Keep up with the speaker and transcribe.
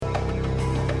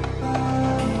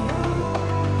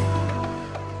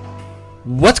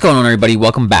What's going on, everybody?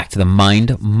 Welcome back to the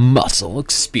Mind Muscle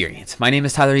Experience. My name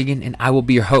is Tyler Egan, and I will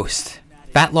be your host.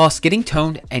 Fat loss, getting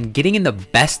toned, and getting in the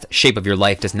best shape of your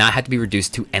life does not have to be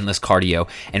reduced to endless cardio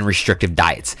and restrictive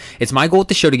diets. It's my goal with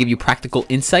the show to give you practical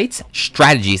insights,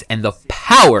 strategies, and the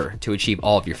power to achieve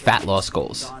all of your fat loss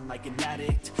goals. I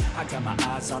got my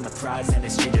eyes on the prize and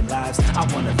it's changing lives.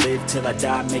 I want to live till I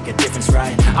die, make a difference,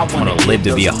 right? I want to live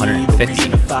to be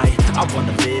 150. I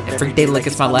want to live every day like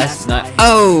it's my last night.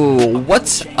 Oh,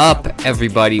 what's up,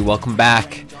 everybody? Welcome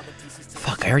back.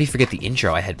 Fuck, I already forget the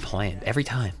intro I had planned. Every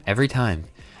time.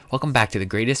 Welcome back to the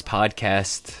greatest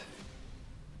podcast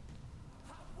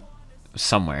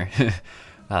somewhere.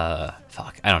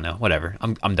 Fuck, I don't know. Whatever.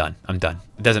 I'm done.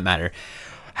 It doesn't matter.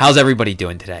 How's everybody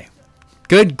doing today?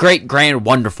 Good, great, grand,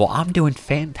 wonderful. I'm doing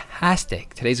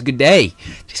fantastic. Today's a good day.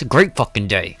 Today's a great fucking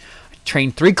day. I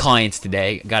trained 3 clients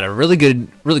today. Got a really good,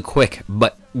 really quick,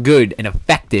 but good and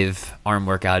effective arm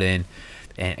workout in.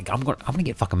 And I'm gonna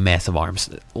get fucking massive arms.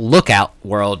 Look out,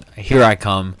 world. Here I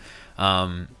come.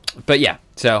 But yeah,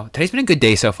 so today's been a good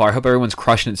day so far. I hope everyone's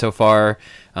crushing it so far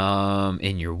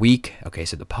in your week. Okay,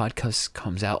 so the podcast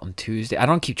comes out on Tuesday. I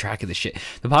don't keep track of this shit.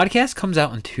 The podcast comes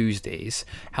out on Tuesdays.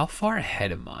 How far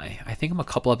ahead am I? I think I'm a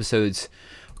couple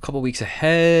weeks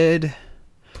ahead.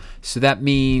 So that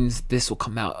means this will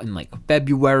come out in like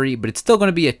February, but it's still going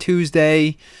to be a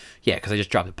Tuesday. Yeah, because I just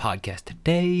dropped the podcast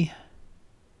today.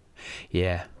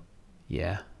 Yeah.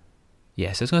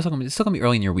 So it's still gonna be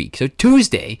early in your week. So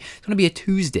Tuesday, it's gonna be a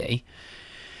Tuesday,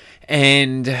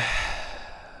 and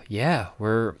yeah,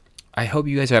 I hope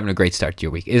you guys are having a great start to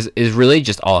your week. Is really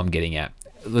just all I'm getting at.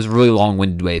 It was a really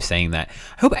long-winded way of saying that.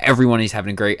 I hope everyone is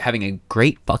having a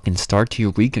great fucking start to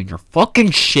your week, and you're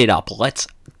fucking shit up. Let's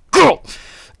go.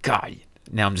 God,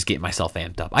 now I'm just getting myself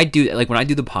amped up. I do like when I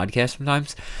do the podcast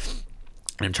sometimes.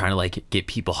 I'm trying to like get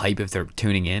people hype if they're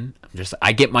tuning in.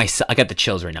 I got the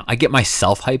chills right now. I get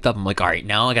myself hyped up. I'm like, all right,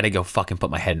 now I got to go fucking put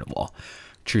my head in the wall.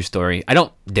 True story. I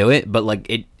don't do it, but like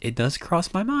it does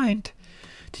cross my mind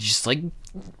to just like,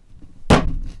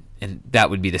 and that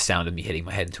would be the sound of me hitting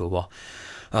my head into a wall.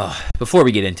 Before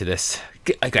we get into this,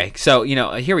 okay, so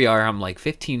here we are. I'm like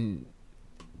 15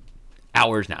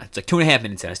 hours now. It's like 2.5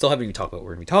 minutes in. I still haven't even talked about what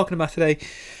we're gonna be talking about today.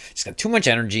 Just got too much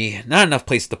energy, not enough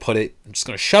place to put it. I'm just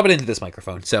going to shove it into this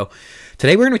microphone. So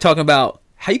today we're going to be talking about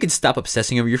how you can stop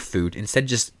obsessing over your food. Instead,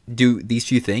 just do these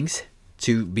few things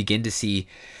to begin to see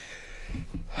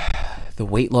the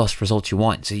weight loss results you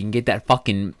want. So you can get that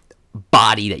fucking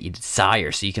body that you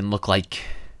desire. So you can look like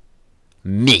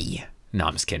me. No,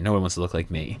 I'm just kidding. No one wants to look like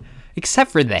me.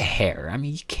 Except for the hair. I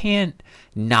mean, you can't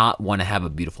not want to have a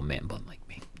beautiful man bun like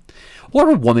me. Or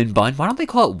a woman bun. Why don't they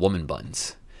call it woman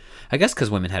buns? I guess because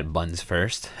women had buns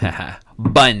first.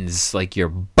 Buns, like your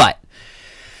butt.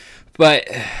 But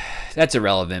that's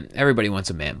irrelevant. Everybody wants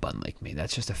a man bun like me.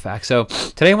 That's just a fact. So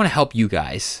today I want to help you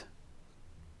guys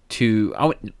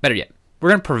better yet,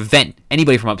 we're going to prevent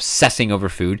anybody from obsessing over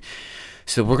food.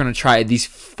 So we're going to try these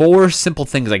 4 simple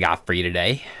things I got for you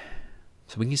today.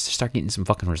 So we can start getting some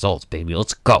fucking results, baby.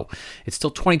 Let's go. It's still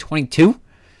 2022.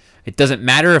 It doesn't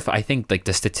matter if I think like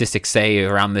the statistics say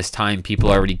around this time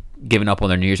people are already giving up on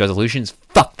their New Year's resolutions.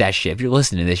 Fuck that shit. If you're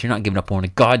listening to this, you're not giving up on a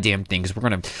goddamn thing because we're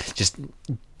going to just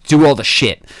do all the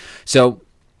shit. So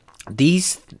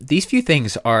these few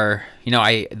things are,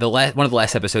 one of the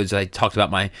last episodes I talked about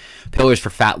my pillars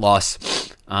for fat loss.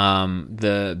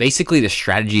 Basically the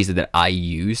strategies that I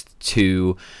used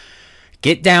to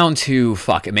get down to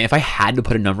if I had to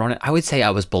put a number on it, I would say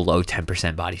I was below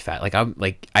 10% body fat.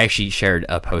 I actually shared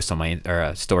a post on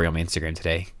a story on my Instagram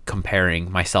today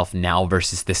comparing myself now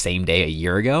versus the same day a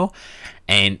year ago,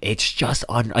 and it's just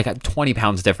I got 20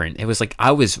 pounds different. It was like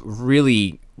I was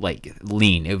really like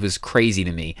lean. It was crazy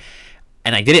to me,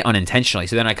 and I did it unintentionally.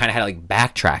 So then I kind of had to like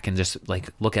backtrack and just like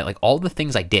look at like all the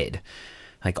things I did,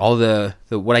 like all the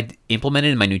what I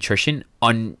implemented in my nutrition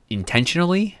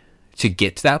unintentionally to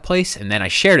get to that place, and then I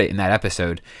shared it in that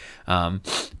episode.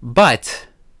 But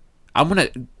I'm gonna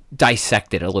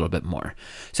dissect it a little bit more.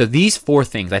 So these 4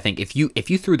 things, I think, if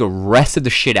you threw the rest of the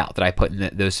shit out that I put in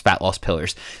those fat loss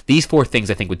pillars, these 4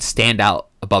 things I think would stand out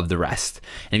above the rest.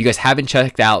 And if you guys haven't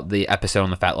checked out the episode on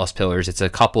the fat loss pillars, it's a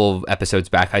couple of episodes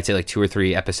back. I'd say like 2 or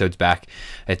 3 episodes back.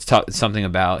 It's something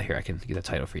about here. I can get the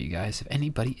title for you guys if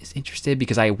anybody is interested,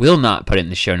 because I will not put it in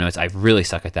the show notes. I really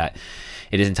suck at that.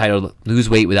 It is entitled "Lose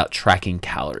Weight Without Tracking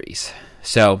Calories."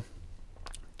 So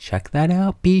Check that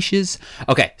out, beaches.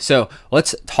 Okay, so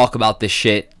let's talk about this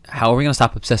shit. How are we going to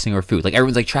stop obsessing over food? Like,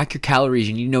 everyone's like, track your calories,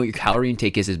 and you know what your calorie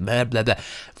intake is blah, blah, blah.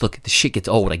 Look, the shit gets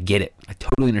old. I get it. I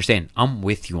totally understand. I'm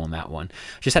with you on that one.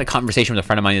 Just had a conversation with a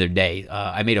friend of mine the other day.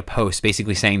 I made a post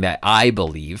basically saying that I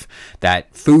believe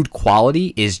that food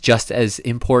quality is just as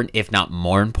important, if not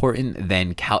more important,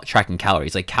 than tracking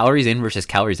calories. Like, calories in versus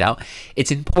calories out,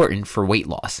 it's important for weight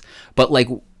loss. But, like,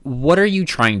 what are you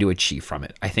trying to achieve from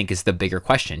it? I think is the bigger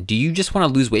question. Do you just want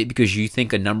to lose weight because you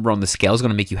think a number on the scale is going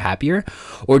to make you happier?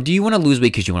 Or do you want to lose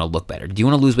weight because you want to look better? Do you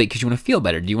want to lose weight because you want to feel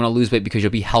better? Do you want to lose weight because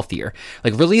you'll be healthier?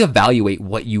 Like, really evaluate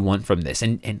what you want from this.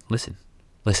 And listen,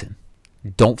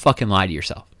 don't fucking lie to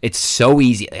yourself. It's so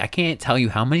easy. Like, I can't tell you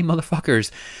how many motherfuckers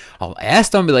I'll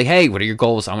ask them, be like, hey, what are your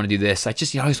goals? I want to do this. I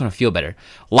just always want to feel better.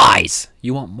 Lies.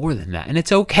 You want more than that. And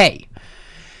it's okay.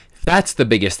 That's the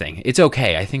biggest thing. It's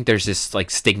okay. I think there's this like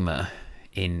stigma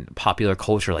in popular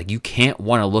culture. Like, you can't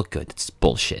want to look good. It's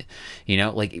bullshit. You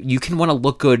know, like, you can want to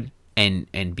look good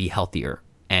and be healthier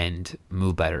and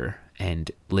move better and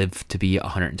live to be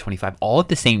 125 all at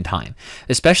the same time.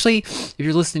 Especially if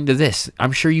you're listening to this.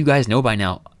 I'm sure you guys know by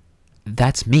now,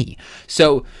 that's me.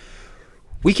 So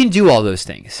we can do all those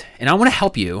things. And I want to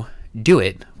help you do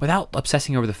it without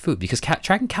obsessing over the food, because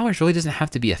tracking calories really doesn't have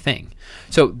to be a thing.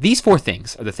 So these 4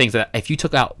 things are the things that if you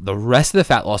took out the rest of the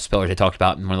fat loss pillars I talked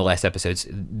about in one of the last episodes,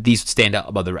 these stand out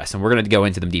above the rest, and we're going to go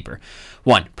into them deeper.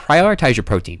 1, prioritize your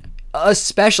protein.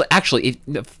 Actually,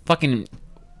 fucking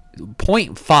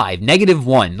 0.5,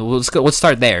 -1. Let's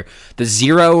start there. The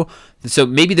 0. So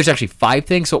maybe there's actually 5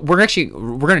 things. So we're going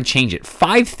to change it.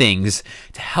 5 things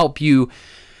to help you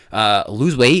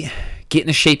lose weight, get in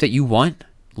the shape that you want,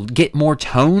 get more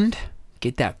toned,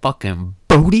 get that fucking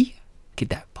booty, get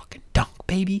that fucking dunk,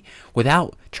 baby,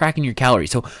 without tracking your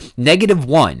calories. So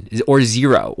 -1 or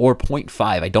 0 or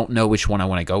 0.5. I don't know which one I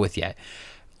want to go with yet.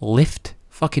 Lift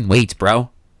fucking weights, bro.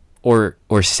 Or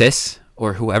sis,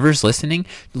 or whoever's listening,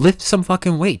 lift some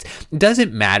fucking weights. It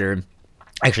doesn't matter.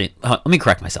 Actually, let me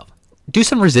correct myself. Do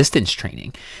some resistance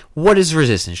training. What is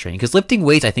resistance training? Because lifting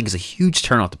weights, I think, is a huge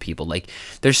turn off to people. Like,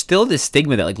 there's still this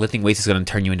stigma that like lifting weights is going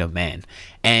to turn you into a man.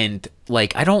 And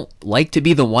like, I don't like to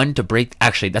be the one to break.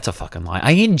 Actually, that's a fucking lie.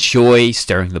 I enjoy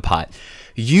stirring the pot.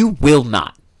 You will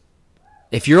not.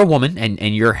 If you're a woman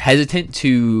and you're hesitant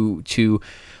to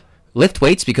lift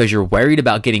weights because you're worried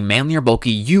about getting manly or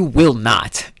bulky, you will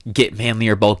not get manly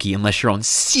or bulky unless you're on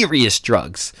serious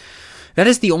drugs. That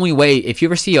is the only way. If you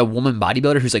ever see a woman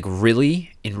bodybuilder who's like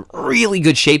really in really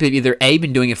good shape, they've either A,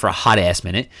 been doing it for a hot ass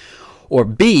minute, or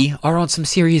B, are on some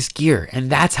serious gear. And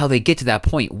that's how they get to that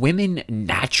point. Women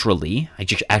naturally, I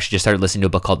actually just started listening to a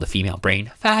book called The Female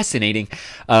Brain. Fascinating.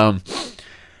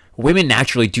 Women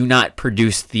naturally do not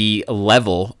produce the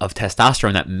level of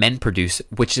testosterone that men produce,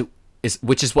 which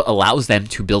is what allows them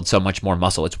to build so much more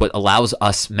muscle. It's what allows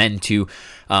us men to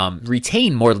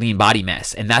retain more lean body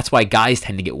mass. And that's why guys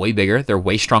tend to get way bigger. They're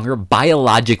way stronger,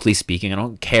 biologically speaking. I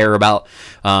don't care about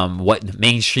what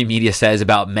mainstream media says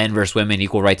about men versus women,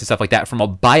 equal rights and stuff like that. From a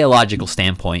biological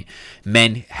standpoint,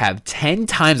 men have 10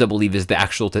 times, I believe is the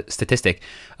actual statistic,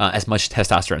 as much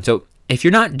testosterone. So if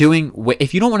you don't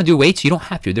want to do weights, you don't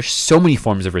have to. There's so many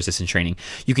forms of resistance training.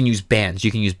 You can use bands, you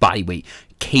can use body weight,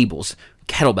 cables,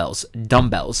 kettlebells,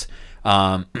 dumbbells,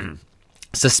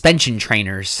 suspension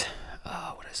trainers.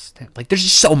 There's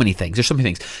just so many things.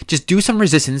 Just do some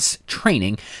resistance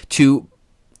training to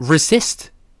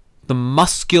resist the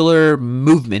muscular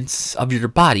movements of your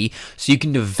body, so you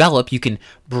can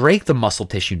break the muscle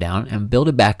tissue down and build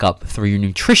it back up through your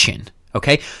nutrition.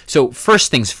 Okay, so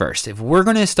first things first. If we're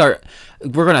gonna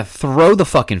throw the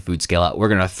fucking food scale out. We're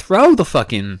gonna throw the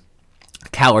fucking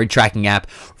calorie tracking app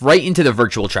right into the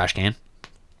virtual trash can.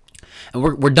 And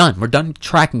we're done. We're done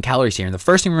tracking calories here. And the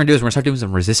first thing we're going to do is we're going to start doing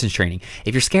some resistance training.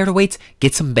 If you're scared of weights,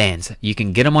 get some bands. You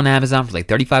can get them on Amazon for like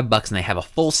 $35, and they have a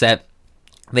full set.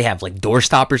 They have like door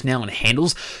stoppers now and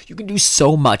handles. You can do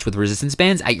so much with resistance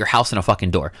bands at your house and a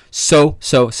fucking door. So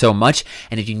much.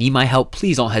 And if you need my help,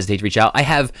 please don't hesitate to reach out. I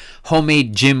have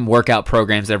homemade gym workout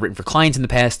programs that I've written for clients in the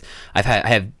past. I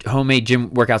have homemade gym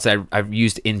workouts that I've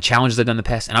used in challenges I've done in the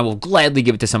past, and I will gladly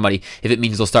give it to somebody if it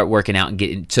means they'll start working out and get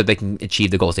in so they can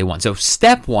achieve the goals they want. So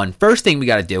step 1, first thing we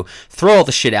got to do, throw all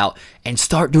the shit out and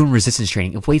start doing resistance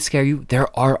training. If weights scare you, there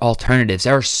are alternatives.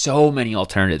 There are so many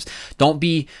alternatives. Don't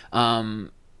be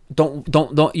you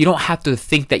don't have to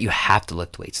think that you have to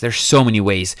lift weights. There's so many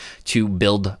ways to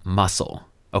build muscle,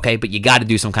 okay? But you got to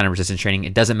do some kind of resistance training.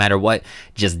 It doesn't matter what,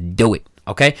 just do it,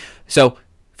 okay? So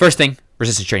first thing,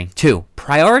 resistance training. 2,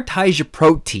 prioritize your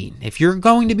protein. If you're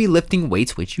going to be lifting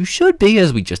weights, which you should be,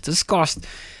 as we just discussed,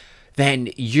 then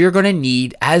you're going to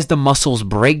need, as the muscles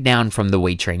break down from the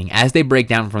weight training, as they break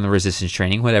down from the resistance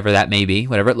training, whatever that may be,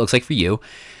 whatever it looks like for you,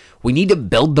 we need to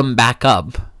build them back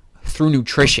up through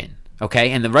nutrition.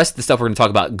 Okay, and the rest of the stuff we're going to talk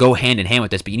about go hand in hand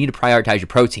with this, but you need to prioritize your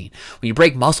protein. When you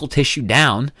break muscle tissue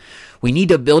down, we need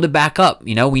to build it back up.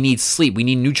 You know, we need sleep, we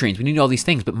need nutrients, we need all these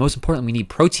things, but most importantly, we need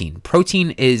protein.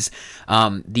 Protein is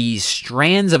these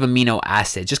strands of amino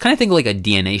acids. Just kind of think of like a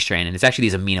DNA strand, and it's actually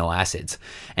these amino acids,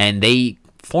 and they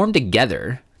form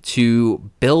together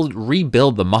to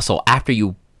rebuild the muscle after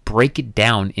you break it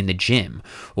down in the gym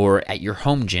or at your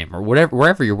home gym or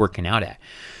wherever you're working out at.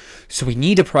 So we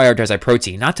need to prioritize our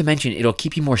protein, not to mention it'll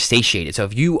keep you more satiated. So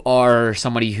if you are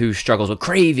somebody who struggles with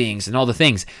cravings and all the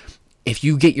things, if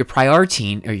you get your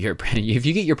priority,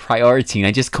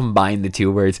 I just combined the two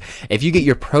words. If you get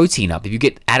your protein up, if you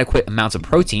get adequate amounts of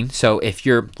protein, so if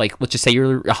you're like, let's just say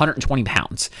you're 120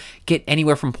 pounds, get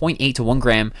anywhere from 0.8 to 1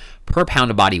 gram per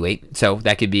pound of body weight. So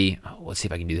that could be, let's see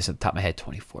if I can do this at the top of my head,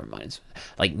 24 minus,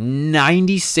 like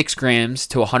 96 grams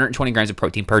to 120 grams of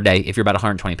protein per day if you're about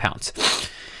 120 pounds.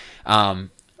 And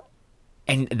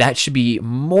that should be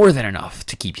more than enough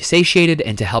to keep you satiated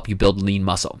and to help you build lean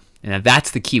muscle. And that's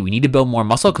the key. We need to build more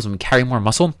muscle because when we carry more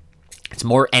muscle, it's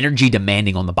more energy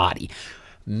demanding on the body.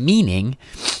 Meaning,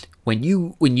 when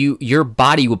your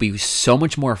body will be so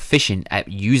much more efficient at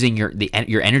using your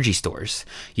energy stores.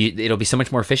 It'll be so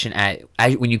much more efficient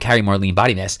when you carry more lean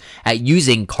body mass at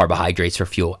using carbohydrates for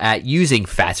fuel, at using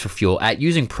fats for fuel, at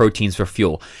using proteins for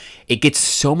fuel. It gets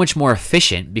so much more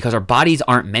efficient because our bodies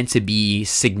aren't meant to be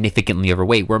significantly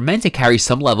overweight. We're meant to carry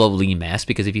some level of lean mass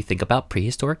because if you think about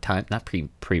prehistoric time, not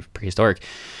prehistoric,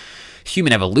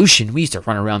 human evolution, we used to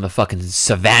run around the fucking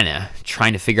savannah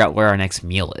trying to figure out where our next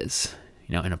meal is.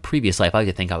 You know, in a previous life, I like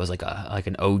to think I was like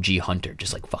an OG hunter,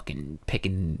 just like fucking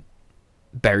picking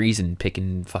berries and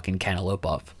picking fucking cantaloupe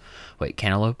off. Wait,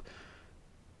 cantaloupe?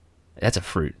 That's a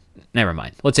fruit. Never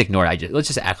mind. Let's ignore it. Let's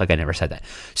just act like I never said that.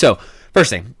 So, first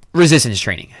thing, resistance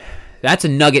training. That's a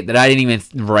nugget that I didn't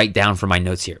even write down for my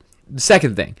notes here. The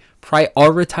second thing,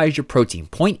 prioritize your protein.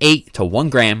 0.8 to 1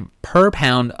 gram per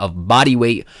pound of body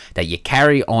weight that you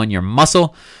carry on your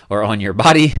muscle or on your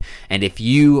body. And if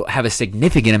you have a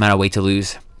significant amount of weight to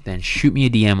lose, then shoot me a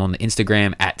DM on the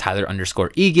Instagram at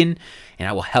Tyler_Egan, and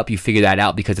I will help you figure that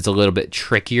out because it's a little bit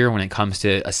trickier when it comes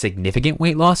to a significant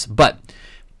weight loss. But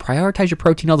prioritize your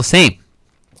protein all the same.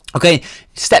 Okay,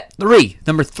 step 3,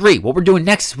 number 3, what we're doing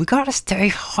next is we gotta stay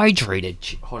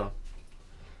hydrated. Hold on.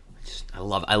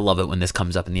 I love it when this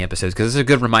comes up in the episodes because it's a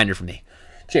good reminder for me.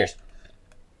 Cheers.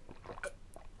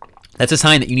 That's a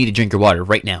sign that you need to drink your water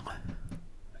right now.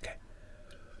 Okay.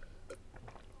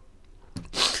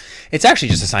 It's actually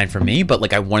just a sign for me, but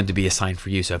like I want it to be a sign for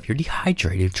you. So if you're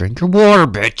dehydrated, drink your water,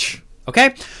 bitch.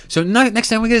 Okay? So next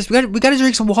time we gotta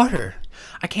drink some water.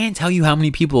 I can't tell you how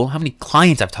many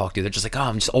clients I've talked to. They're just like, oh,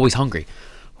 I'm just always hungry.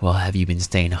 Well, have you been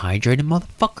staying hydrated,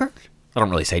 motherfucker? I don't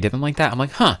really say to them like that. I'm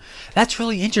like, that's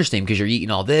really interesting because you're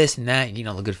eating all this and that,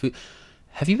 all the good food.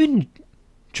 Have you been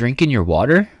drinking your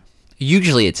water?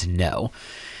 Usually it's no.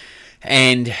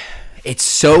 And it's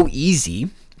so easy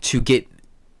to get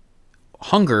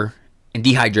hunger and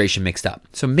dehydration mixed up.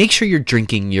 So make sure you're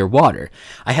drinking your water.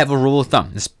 I have a rule of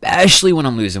thumb, especially when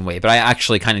I'm losing weight, but I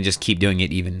actually kind of just keep doing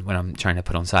it even when I'm trying to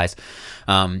put on size.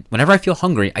 Whenever I feel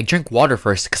hungry, I drink water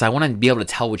first because I want to be able to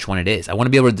tell which one it is. I want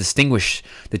to be able to distinguish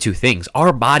the two things.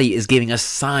 Our body is giving us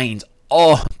signs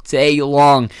all day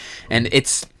long, and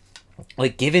it's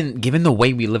like given the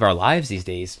way we live our lives these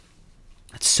days,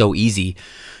 it's so easy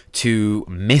to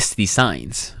miss these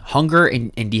signs. Hunger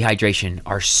and dehydration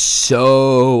are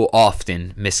so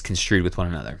often misconstrued with one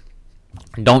another.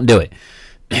 Don't do it.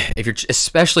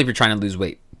 Especially if you're trying to lose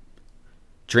weight.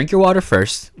 Drink your water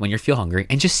first when you feel hungry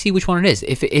and just see which one it is.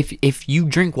 If you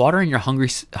drink water and your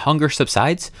hunger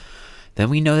subsides, then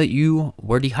we know that you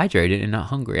were dehydrated and not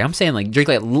hungry. I'm saying like drink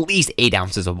like at least 8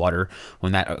 ounces of water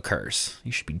when that occurs.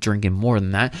 You should be drinking more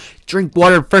than that. Drink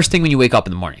water first thing when you wake up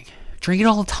in the morning. Drink it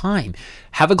all the time.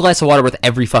 Have a glass of water with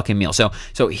every fucking meal. So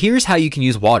here's how you can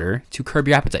use water to curb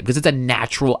your appetite because it's a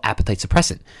natural appetite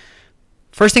suppressant.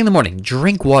 First thing in the morning,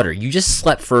 drink water. You just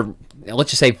slept for, let's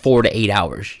just say 4 to 8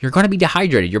 hours. You're going to be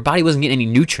dehydrated. Your body wasn't getting any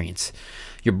nutrients.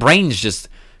 Your brain's just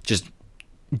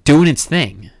doing its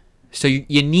thing. So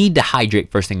you need to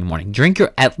hydrate first thing in the morning. Drink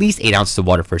your at least 8 ounces of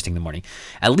water first thing in the morning.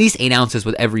 At least 8 ounces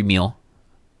with every meal.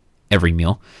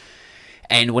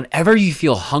 And whenever you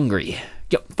feel hungry,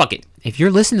 fuck it. If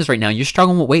you're listening to this right now, you're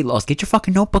struggling with weight loss, get your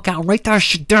fucking notebook out and write that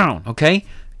shit down, okay?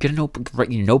 Get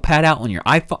write your notepad out on your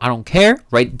iPhone. I don't care.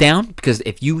 Write it down, because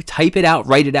if you type it out,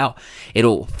 write it out,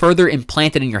 it'll further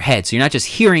implant it in your head. So you're not just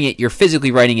hearing it, you're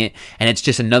physically writing it, and it's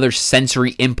just another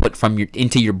sensory input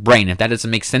into your brain. If that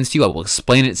doesn't make sense to you, I will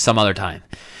explain it some other time.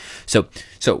 So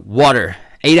water,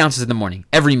 8 ounces in the morning,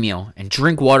 every meal, and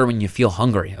drink water when you feel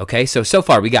hungry. Okay, so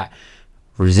far we got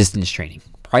resistance training.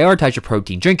 Prioritize your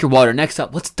protein. Drink your water. Next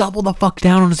up, let's double the fuck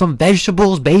down on some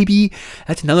vegetables, baby.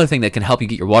 That's another thing that can help you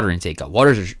get your water intake up.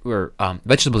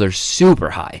 Vegetables are super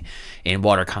high in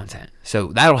water content, so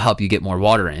that'll help you get more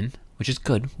water in, which is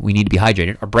good. We need to be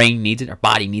hydrated. Our brain needs it. Our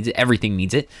body needs it. Everything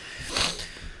needs it.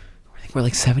 I think we're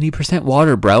like 70%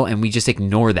 water, bro, and we just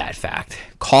ignore that fact.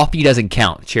 Coffee doesn't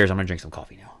count. Cheers. I'm gonna drink some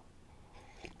coffee now.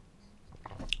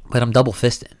 But I'm double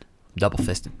fisting.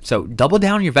 So double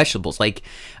down on your vegetables. Like,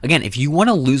 again, if you want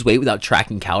to lose weight without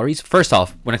tracking calories, first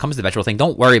off, when it comes to the vegetable thing,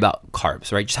 don't worry about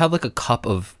carbs, right? Just have like a cup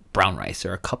of brown rice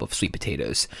or a cup of sweet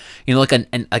potatoes, like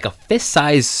a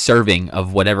fist-sized serving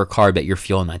of whatever carb that you're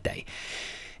feeling that day,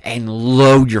 and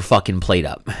load your fucking plate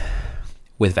up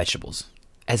with vegetables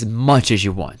as much as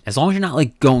you want. As long as you're not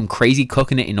like going crazy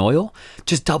cooking it in oil,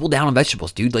 just double down on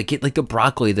vegetables, dude. Like, get like the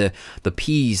broccoli, the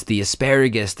peas, the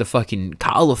asparagus, the fucking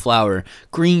cauliflower,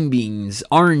 green beans,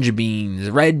 orange beans,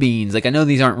 red beans. Like, I know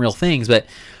these aren't real things, but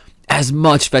as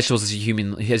much vegetables as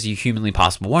you humanly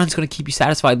possible. One, it's going to keep you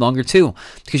satisfied longer too,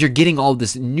 because you're getting all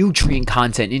this nutrient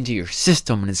content into your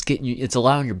system, and it's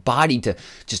allowing your body to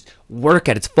just work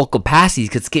at its full capacity,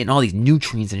 because it's getting all these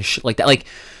nutrients and shit like that. Like,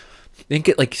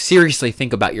 seriously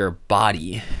think about your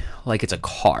body like it's a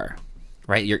car,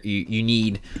 right? You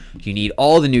need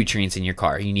all the nutrients in your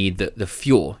car. You need the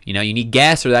fuel. You need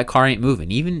gas, or that car ain't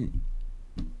moving.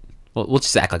 We'll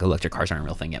just act like electric cars aren't a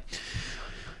real thing yet.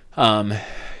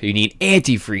 You need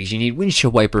antifreeze. You need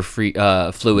windshield wiper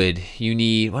fluid. You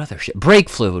need what other shit? Brake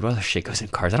fluid. What other shit goes in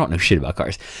cars? I don't know shit about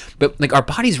cars, but like, our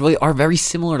bodies really are very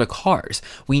similar to cars.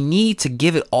 We need to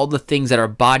give it all the things that our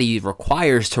body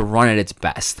requires to run at its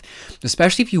best.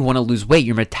 Especially if you want to lose weight,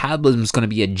 your metabolism is going to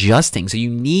be adjusting, so you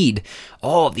need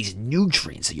all of these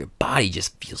nutrients, so your body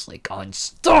just feels like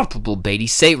unstoppable, baby.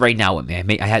 Say it right now with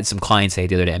me. I had some clients say it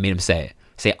the other day. I made them say it.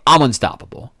 Say, I'm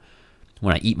unstoppable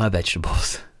when I eat my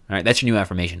vegetables. All right, that's your new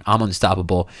affirmation. I'm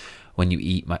unstoppable when you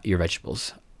eat your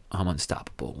vegetables. I'm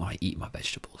unstoppable when I eat my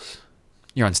vegetables.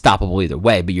 You're unstoppable either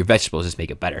way, but your vegetables just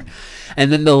make it better.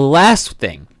 And then the last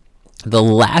thing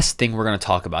we're going to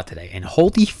talk about today, and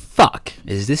holy fuck,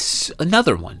 is this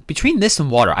another one. Between this and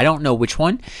water, I don't know which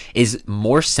one is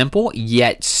more simple,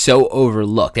 yet so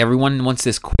overlooked. Everyone wants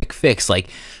this quick fix. Like,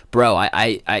 bro,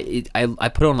 I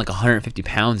put on like 150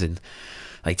 pounds in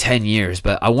like 10 years,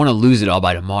 but I want to lose it all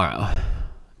by tomorrow.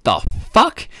 The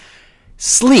fuck?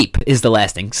 Sleep is the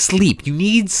last thing. Sleep. You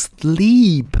need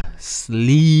sleep.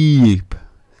 Sleep.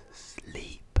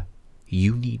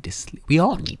 You need to sleep. We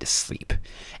all need to sleep.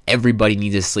 Everybody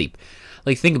needs to sleep.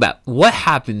 Like, think about what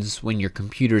happens when your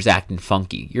computer's acting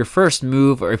funky. Your first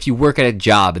move, or if you work at a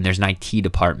job and there's an IT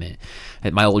department.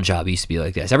 At my old job, it used to be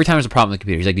like this. Every time there's a problem with the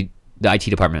computer, he's like, the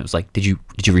IT department was like, did you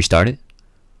restart it?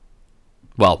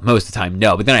 Well, most of the time,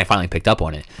 no. But then I finally picked up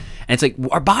on it. And it's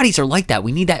like, our bodies are like that.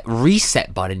 We need that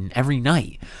reset button every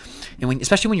night. And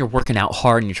especially when you're working out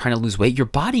hard and you're trying to lose weight, your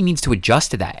body needs to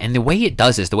adjust to that. And the way it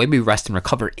does this, the way we rest and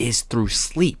recover, is through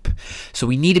sleep. So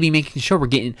we need to be making sure we're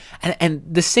getting, and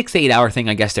the 6 to 8 hour thing,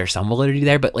 I guess there's some validity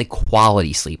there, but like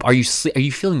quality sleep. Are you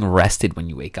feeling rested when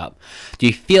you wake up? Do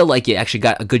you feel like you actually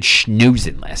got a good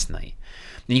snoozing last night?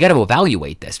 And you got to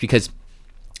evaluate this, because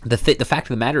the fact of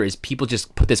the matter is, people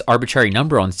just put this arbitrary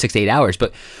number on 6 to 8 hours.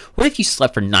 But what if you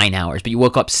slept for 9 hours, but you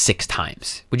woke up 6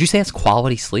 times? Would you say that's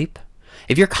quality sleep?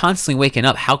 If you're constantly waking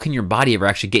up, how can your body ever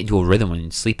actually get into a rhythm when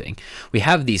you're sleeping? We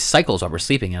have these cycles while we're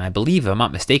sleeping, and I believe, if I'm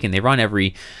not mistaken, they run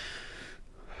every,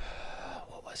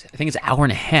 I think it's an hour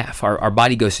and a half. Our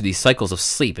body goes through these cycles of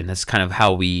sleep, and that's kind of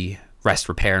how we rest,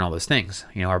 repair, and all those things.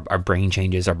 Our brain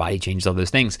changes, our body changes, all those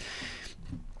things.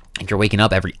 If you're waking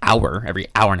up every hour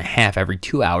and a half, every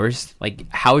 2 hours, like,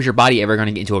 how is your body ever going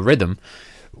to get into a rhythm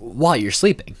while you're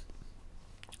sleeping?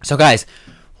 So guys,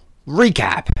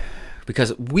 recap,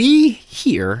 because we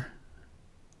here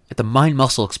at the Mind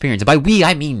Muscle Experience, and by we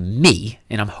I mean me,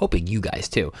 and I'm hoping you guys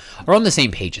too, are on the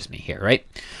same page as me here, right?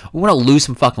 We want to lose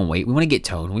some fucking weight, we want to get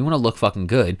toned, we want to look fucking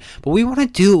good, but we want to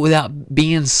do it without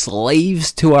being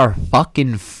slaves to our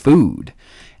fucking food.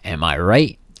 Am I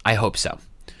right? I hope so.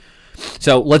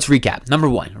 So let's recap. Number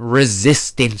 1,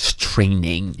 resistance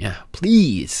training.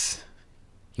 Please.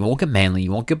 You won't get manly.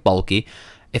 You won't get bulky.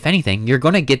 If anything, you're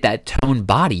going to get that toned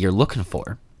body you're looking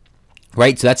for.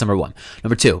 Right? So that's number 1.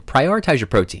 Number 2, prioritize your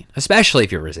protein, especially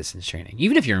if you're resistance training.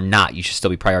 Even if you're not, you should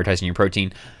still be prioritizing your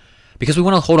protein. because we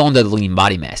want to hold on to the lean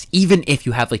body mass. Even if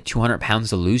you have like 200 pounds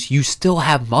to lose, you still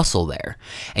have muscle there.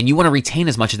 And you want to retain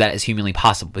as much of that as humanly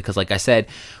possible, because like I said,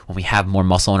 when we have more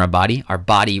muscle in our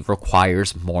body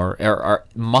requires more, or our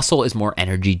muscle is more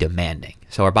energy demanding.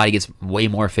 So our body gets way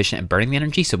more efficient at burning the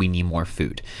energy, so we need more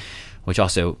food. Which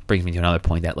also brings me to another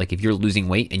point that, like, if you're losing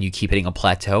weight and you keep hitting a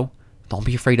plateau, don't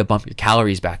be afraid to bump your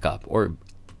calories back up. Or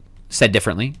said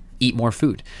differently, eat more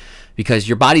food, because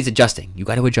your body's adjusting. You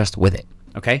got to adjust with it.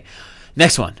 Okay.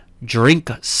 Next one,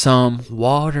 drink some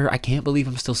water. I can't believe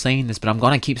I'm still saying this, but I'm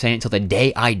going to keep saying it until the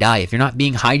day I die. If you're not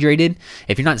being hydrated,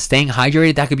 if you're not staying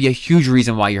hydrated, that could be a huge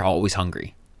reason why you're always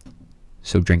hungry.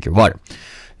 So drink your water.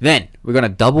 Then we're going to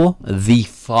double the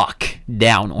fuck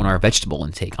down on our vegetable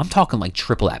intake. I'm talking like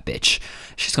triple that bitch.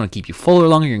 It's just going to keep you fuller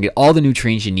longer. You're going to get all the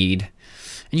nutrients you need.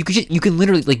 And you can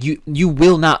literally, like, you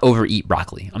will not overeat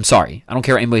broccoli. I'm sorry. I don't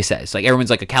care what anybody says. Like, everyone's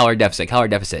like a calorie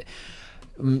deficit.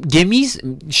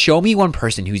 Show me one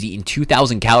person who's eaten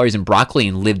 2,000 calories in broccoli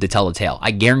and lived to tell the tale.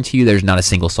 I guarantee you there's not a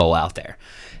single soul out there.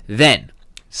 Then,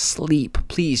 sleep.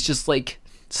 Please, just, like,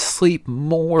 sleep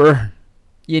more.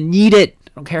 You need it.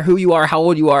 I don't care who you are, how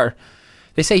old you are.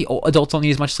 They say adults don't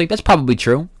need as much sleep. That's probably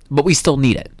true, but we still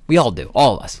need it. We all do.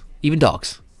 All of us. Even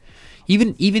dogs.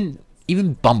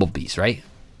 Even bumblebees, right?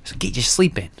 So just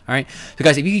sleep in, all right? So,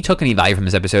 guys, if you took any value from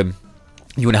this episode,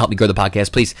 you want to help me grow the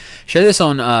podcast, please share this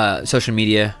on social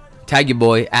media. Tag your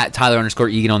boy at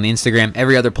Tyler_Egan on the Instagram.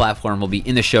 Every other platform will be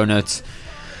in the show notes.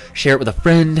 Share it with a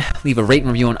friend. Leave a rate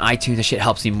and review on iTunes. That shit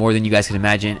helps me more than you guys can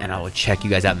imagine. And I will check you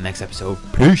guys out in the next episode.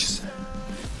 Peace.